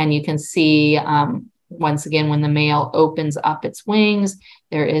 And you can see once again, when the male opens up its wings,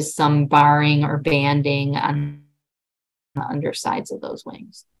 there is some barring or banding on the undersides of those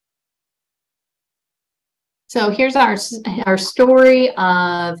wings. So here's our story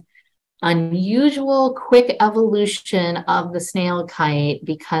of unusual quick evolution of the snail kite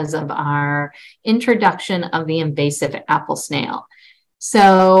because of our introduction of the invasive apple snail.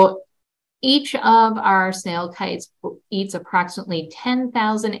 So each of our snail kites eats approximately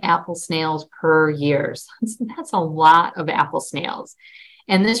 10,000 apple snails per year. So that's a lot of apple snails.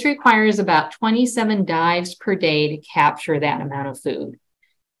 And this requires about 27 dives per day to capture that amount of food.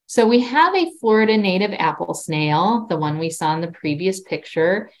 So we have a Florida native apple snail, the one we saw in the previous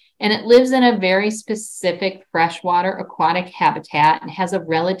picture, and it lives in a very specific freshwater aquatic habitat and has a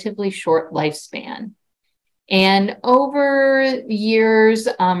relatively short lifespan. And over years,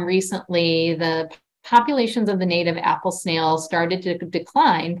 recently, the populations of the native apple snail started to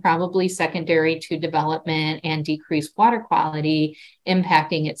decline, probably secondary to development and decreased water quality,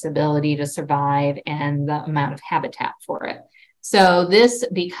 impacting its ability to survive and the amount of habitat for it. So this,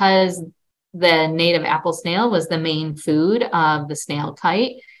 because the native apple snail was the main food of the snail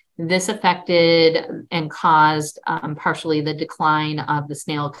kite, this affected and caused partially the decline of the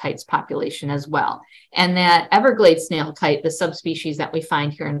snail kite's population as well. And that Everglades snail kite, the subspecies that we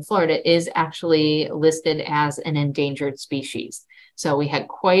find here in Florida, is actually listed as an endangered species. So we had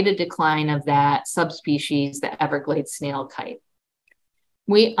quite a decline of that subspecies, the Everglades snail kite.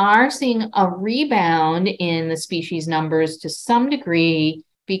 We are seeing a rebound in the species numbers to some degree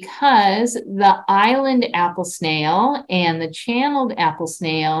because the island apple snail and the channeled apple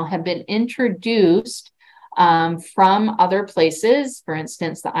snail have been introduced from other places. For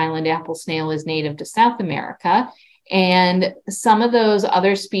instance, the island apple snail is native to South America, and some of those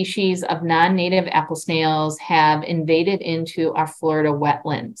other species of non-native apple snails have invaded into our Florida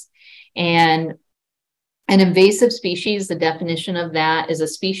wetlands. And an invasive species, the definition of that is a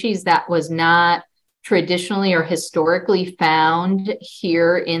species that was not traditionally or historically found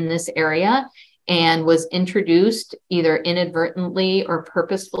here in this area and was introduced either inadvertently or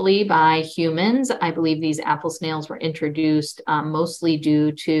purposefully by humans. I believe these apple snails were introduced mostly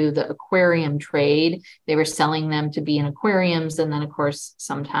due to the aquarium trade. They were selling them to be in aquariums, and then of course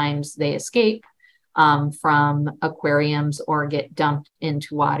sometimes they escape from aquariums or get dumped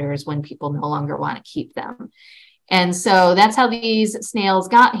into waters when people no longer want to keep them. And so that's how these snails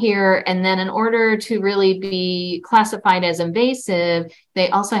got here. And then in order to really be classified as invasive, they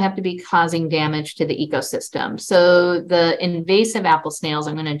also have to be causing damage to the ecosystem. So the invasive apple snails,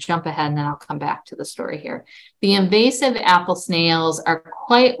 I'm going to jump ahead and then I'll come back to the story here. The invasive apple snails are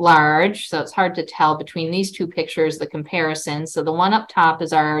quite large, so it's hard to tell between these two pictures, the comparison. So the one up top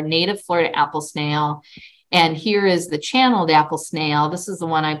is our native Florida apple snail. And here is the channeled apple snail. This is the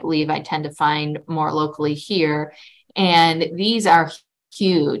one I believe I tend to find more locally here. And these are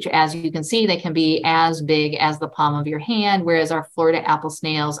huge. As you can see, they can be as big as the palm of your hand, whereas our Florida apple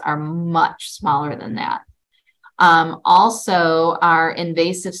snails are much smaller than that. Also, our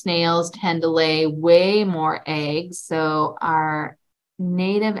invasive snails tend to lay way more eggs. So our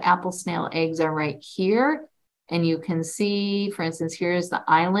native apple snail eggs are right here. And you can see, for instance, here's the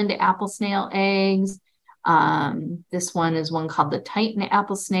island apple snail eggs. This one is one called the Titan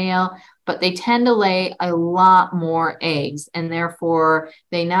apple snail, but they tend to lay a lot more eggs, and therefore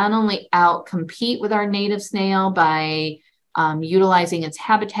they not only outcompete with our native snail by utilizing its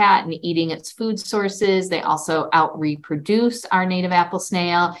habitat and eating its food sources, they also out-reproduce our native apple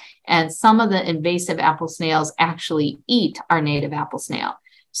snail, and some of the invasive apple snails actually eat our native apple snail.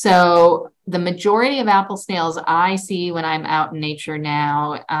 So the majority of apple snails I see when I'm out in nature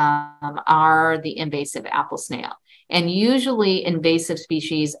now are the invasive apple snail. And usually invasive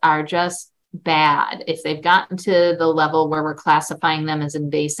species are just bad. If they've gotten to the level where we're classifying them as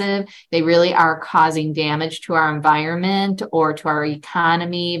invasive, they really are causing damage to our environment or to our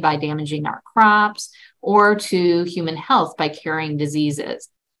economy by damaging our crops, or to human health by carrying diseases.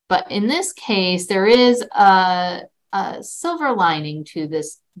 But in this case, there is a silver lining to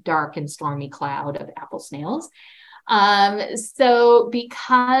this dark and stormy cloud of apple snails. So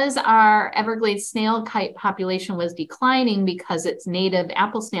because our Everglades snail kite population was declining because its native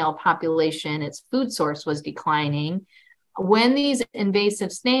apple snail population, its food source, was declining, when these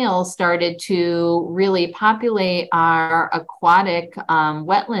invasive snails started to really populate our aquatic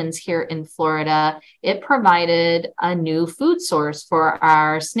wetlands here in Florida, it provided a new food source for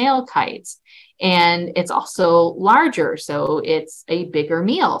our snail kites. And it's also larger, so it's a bigger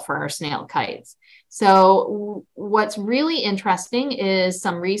meal for our snail kites. So what's really interesting is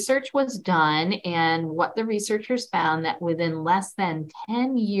some research was done, and what the researchers found that within less than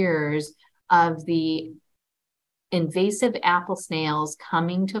 10 years of the invasive apple snails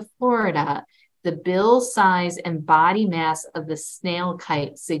coming to Florida, the bill size and body mass of the snail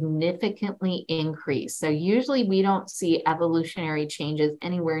kite significantly increased. So usually we don't see evolutionary changes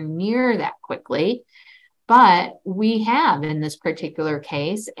anywhere near that quickly, but we have in this particular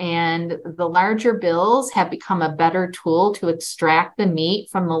case, and the larger bills have become a better tool to extract the meat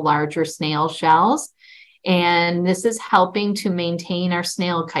from the larger snail shells. And this is helping to maintain our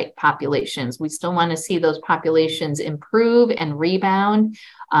snail kite populations. We still want to see those populations improve and rebound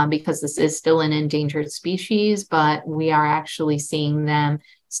because this is still an endangered species, but we are actually seeing them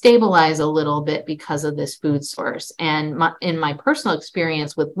stabilize a little bit because of this food source. And in my personal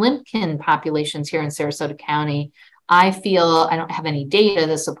experience with limpkin populations here in Sarasota County, I feel, I don't have any data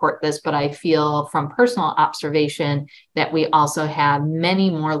to support this, but I feel from personal observation that we also have many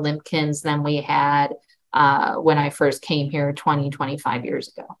more limpkins than we had when I first came here 25 years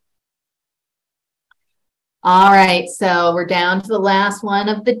ago. All right, so we're down to the last one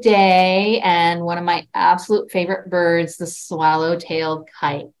of the day, and one of my absolute favorite birds, the swallow-tailed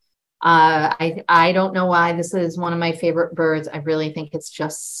kite. I don't know why this is one of my favorite birds. I really think it's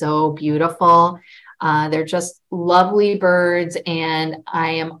just so beautiful. They're just lovely birds, and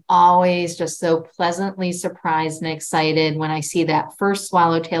I am always just so pleasantly surprised and excited when I see that first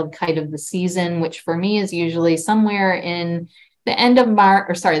swallow-tailed kite of the season, which for me is usually somewhere in the end of March,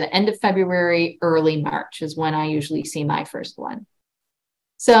 or sorry, the end of February, early March is when I usually see my first one.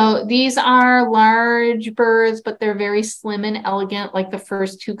 So these are large birds, but they're very slim and elegant, like the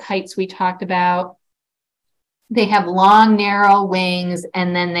first two kites we talked about. They have long, narrow wings,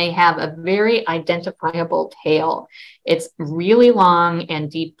 and then they have a very identifiable tail. It's really long and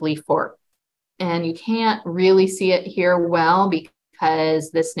deeply forked. And you can't really see it here well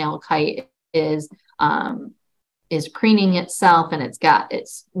because the snail kite is preening itself, and it's got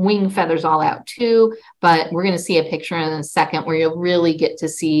its wing feathers all out too. But we're going to see a picture in a second where you'll really get to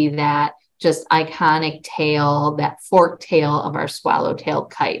see that just iconic tail, that forked tail of our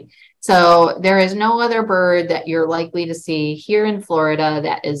swallow-tailed kite. So there is no other bird that you're likely to see here in Florida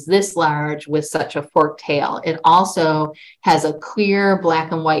that is this large with such a forked tail. It also has a clear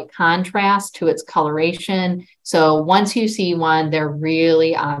black and white contrast to its coloration. So once you see one, they're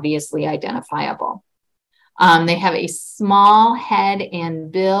really obviously identifiable. They have a small head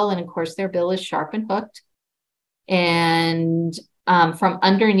and bill, and of course their bill is sharp and hooked. And from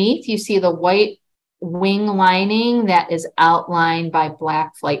underneath, you see the white wing lining that is outlined by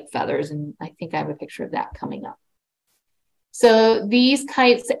black flight feathers. And I think I have a picture of that coming up. So these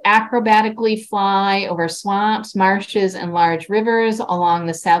kites acrobatically fly over swamps, marshes, and large rivers along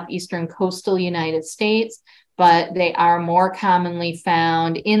the southeastern coastal United States, but they are more commonly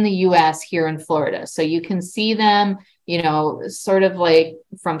found in the US here in Florida. So you can see them, you know, sort of like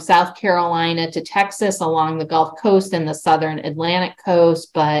from South Carolina to Texas along the Gulf Coast and the southern Atlantic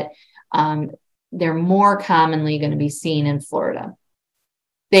coast, but they're more commonly going to be seen in Florida.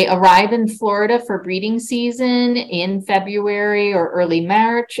 They arrive in Florida for breeding season in February or early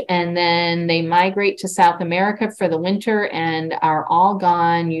March, and then they migrate to South America for the winter and are all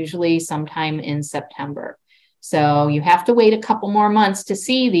gone usually sometime in September. So you have to wait a couple more months to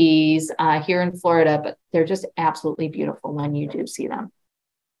see these here in Florida, but they're just absolutely beautiful when you do see them.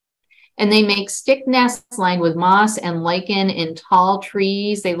 And they make stick nests lined with moss and lichen in tall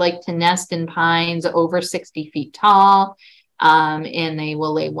trees. They like to nest in pines over 60 feet tall, and they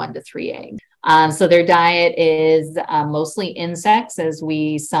will lay 1 to 3 eggs. So their diet is mostly insects, as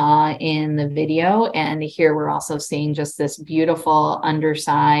we saw in the video. And here we're also seeing just this beautiful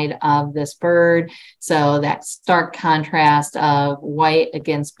underside of this bird. So that stark contrast of white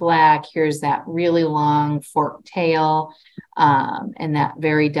against black. Here's that really long forked tail and that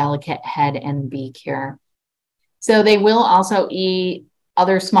very delicate head and beak here. So they will also eat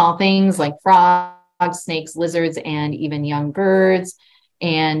other small things like frogs, snakes, lizards, and even young birds,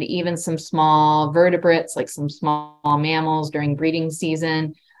 and even some small vertebrates like some small mammals during breeding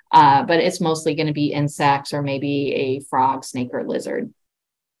season. But it's mostly going to be insects or maybe a frog, snake, or lizard.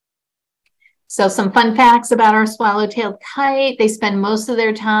 So some fun facts about our swallow-tailed kite. They spend most of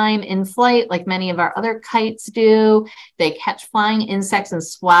their time in flight like many of our other kites do. They catch flying insects and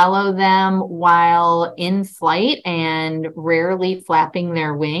swallow them while in flight and rarely flapping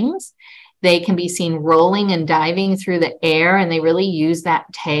their wings. They can be seen rolling and diving through the air, and they really use that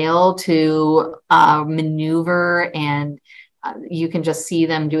tail to maneuver, and you can just see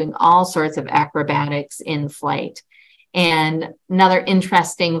them doing all sorts of acrobatics in flight. And another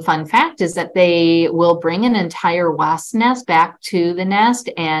interesting fun fact is that they will bring an entire wasp nest back to the nest,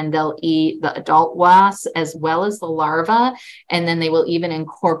 and they'll eat the adult wasps as well as the larva. And then they will even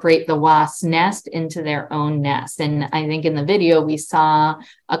incorporate the wasp nest into their own nest. And I think in the video, we saw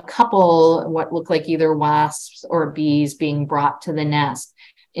a couple, what looked like either wasps or bees being brought to the nest.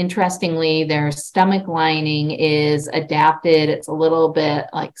 Interestingly, their stomach lining is adapted. It's a little bit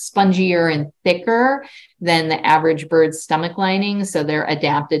like spongier and thicker than the average bird's stomach lining. So they're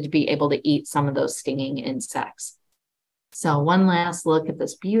adapted to be able to eat some of those stinging insects. So one last look at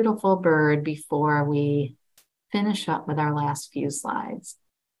this beautiful bird before we finish up with our last few slides.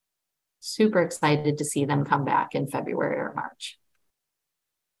 Super excited to see them come back in February or March.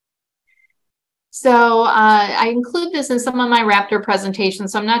 So I include this in some of my raptor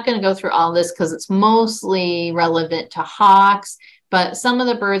presentations. So I'm not going to go through all this because it's mostly relevant to hawks. But some of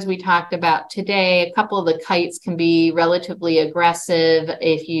the birds we talked about today, a couple of the kites can be relatively aggressive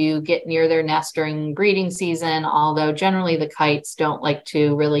if you get near their nest during breeding season, although generally the kites don't like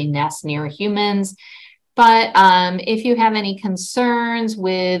to really nest near humans. But if you have any concerns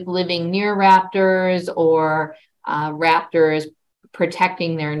with living near raptors or raptors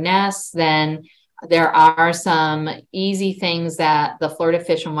protecting their nests, then there are some easy things that the Florida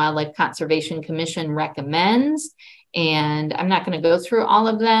Fish and Wildlife Conservation Commission recommends. And I'm not going to go through all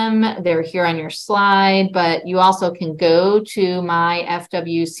of them. They're here on your slide, but you also can go to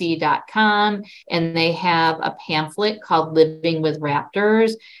myfwc.com, and they have a pamphlet called Living with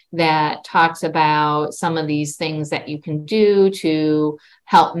Raptors that talks about some of these things that you can do to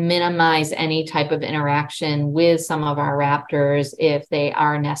help minimize any type of interaction with some of our raptors if they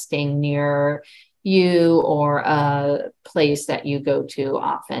are nesting near you or a place that you go to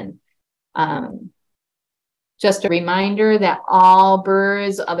often. Just a reminder that all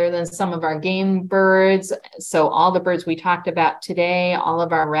birds, other than some of our game birds, so all the birds we talked about today, all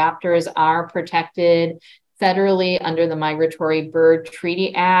of our raptors are protected federally under the Migratory Bird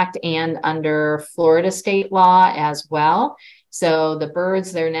Treaty Act and under Florida state law as well. So the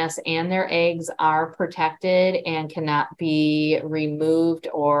birds, their nests, and their eggs are protected and cannot be removed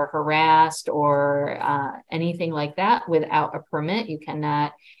or harassed or anything like that without a permit. You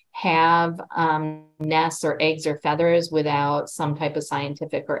cannot have nests or eggs or feathers without some type of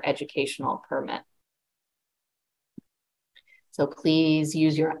scientific or educational permit. So please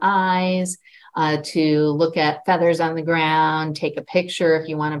use your eyes to look at feathers on the ground, take a picture if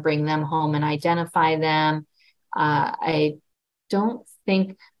you want to bring them home and identify them. I don't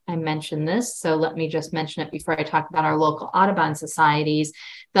think I mentioned this, so let me just mention it before I talk about our local Audubon societies.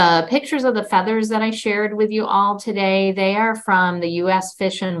 The pictures of the feathers that I shared with you all today, they are from the U.S.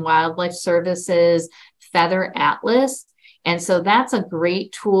 Fish and Wildlife Service's Feather Atlas. And so that's a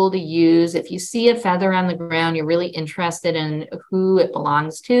great tool to use. If you see a feather on the ground, you're really interested in who it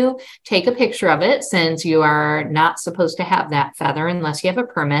belongs to, take a picture of it, since you are not supposed to have that feather unless you have a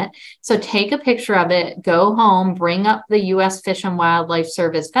permit. So take a picture of it, go home, bring up the U.S. Fish and Wildlife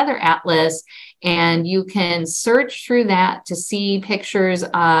Service Feather Atlas, and you can search through that to see pictures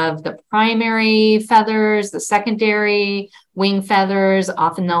of the primary feathers, the secondary wing feathers.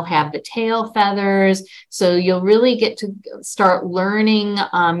 Often they'll have the tail feathers. So you'll really get to start learning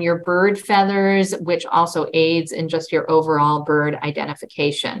your bird feathers, which also aids in just your overall bird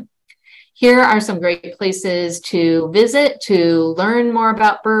identification. Here are some great places to visit to learn more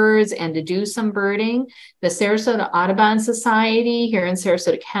about birds and to do some birding. The Sarasota Audubon Society here in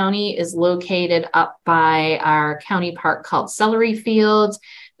Sarasota County is located up by our county park called Celery Fields.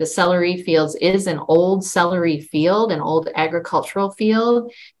 The Celery Fields is an old celery field, an old agricultural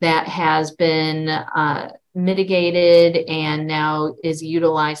field that has been mitigated and now is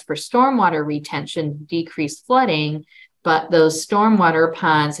utilized for stormwater retention to decrease flooding. But those stormwater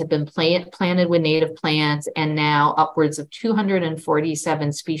ponds have been planted with native plants, and now upwards of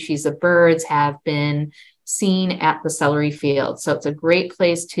 247 species of birds have been seen at the Celery Field. So it's a great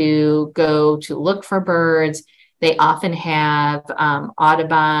place to go to look for birds. They often have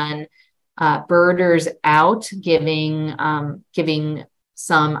Audubon birders out giving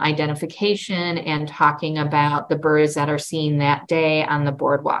some identification and talking about the birds that are seen that day on the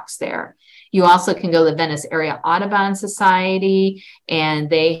boardwalks there. You also can go to the Venice Area Audubon Society, and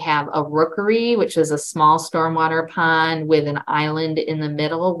they have a rookery, which is a small stormwater pond with an island in the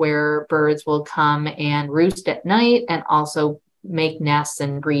middle where birds will come and roost at night and also make nests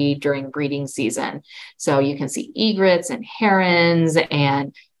and breed during breeding season. So you can see egrets and herons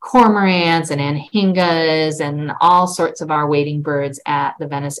and cormorants and anhingas and all sorts of our wading birds at the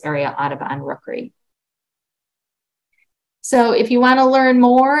Venice Area Audubon Rookery. So if you want to learn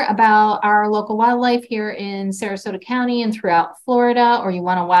more about our local wildlife here in Sarasota County and throughout Florida, or you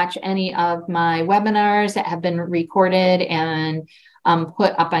want to watch any of my webinars that have been recorded and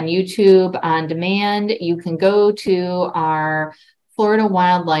put up on YouTube on demand, you can go to our Florida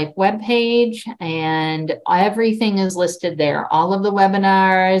Wildlife webpage, and everything is listed there. All of the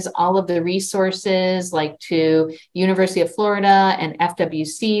webinars, all of the resources like to University of Florida and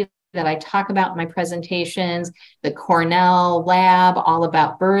FWC that I talk about in my presentations, the Cornell Lab, All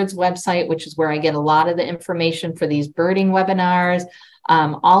About Birds website, which is where I get a lot of the information for these birding webinars.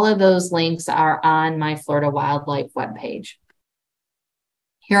 All of those links are on my Florida Wildlife webpage.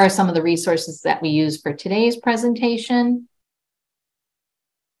 Here are some of the resources that we use for today's presentation.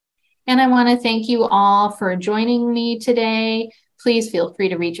 And I want to thank you all for joining me today. Please feel free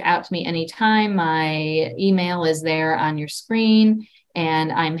to reach out to me anytime. My email is there on your screen,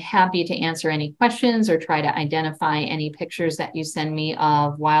 and I'm happy to answer any questions or try to identify any pictures that you send me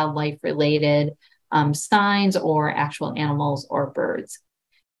of wildlife-related signs or actual animals or birds.